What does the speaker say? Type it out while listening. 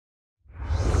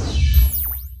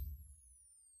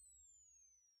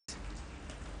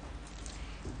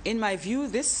In my view,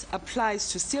 this applies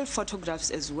to still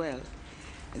photographs as well.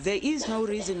 There is no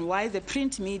reason why the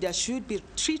print media should be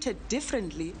treated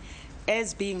differently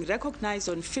as being recognized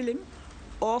on film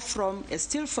or from a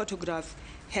still photograph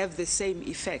have the same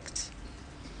effect.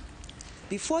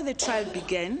 Before the trial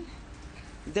began,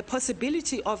 the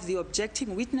possibility of the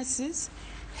objecting witnesses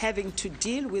having to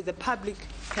deal with the public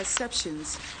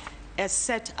perceptions as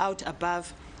set out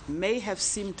above may have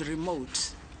seemed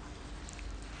remote.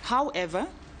 However,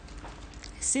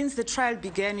 since the trial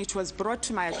began, it was brought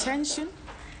to my attention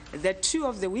that 2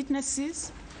 of the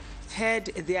witnesses had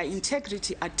their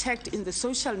integrity attacked in the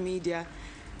social media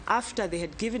after they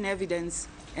had given evidence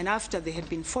and after they had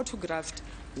been photographed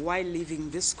while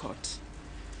leaving this court.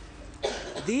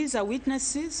 These are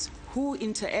witnesses who,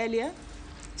 inter alia,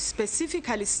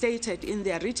 specifically stated in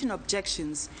their written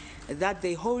objections that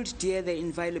they hold dear the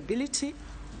inviolability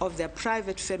of their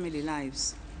private family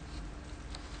lives.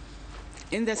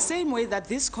 In the same way that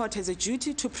this court has a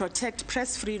duty to protect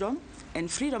press freedom and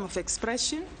freedom of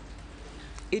expression,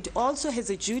 it also has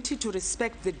a duty to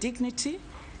respect the dignity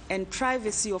and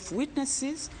privacy of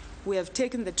witnesses who have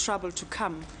taken the trouble to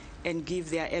come and give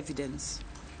their evidence.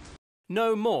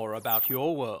 Know more about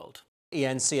your world.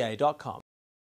 eNCA.com.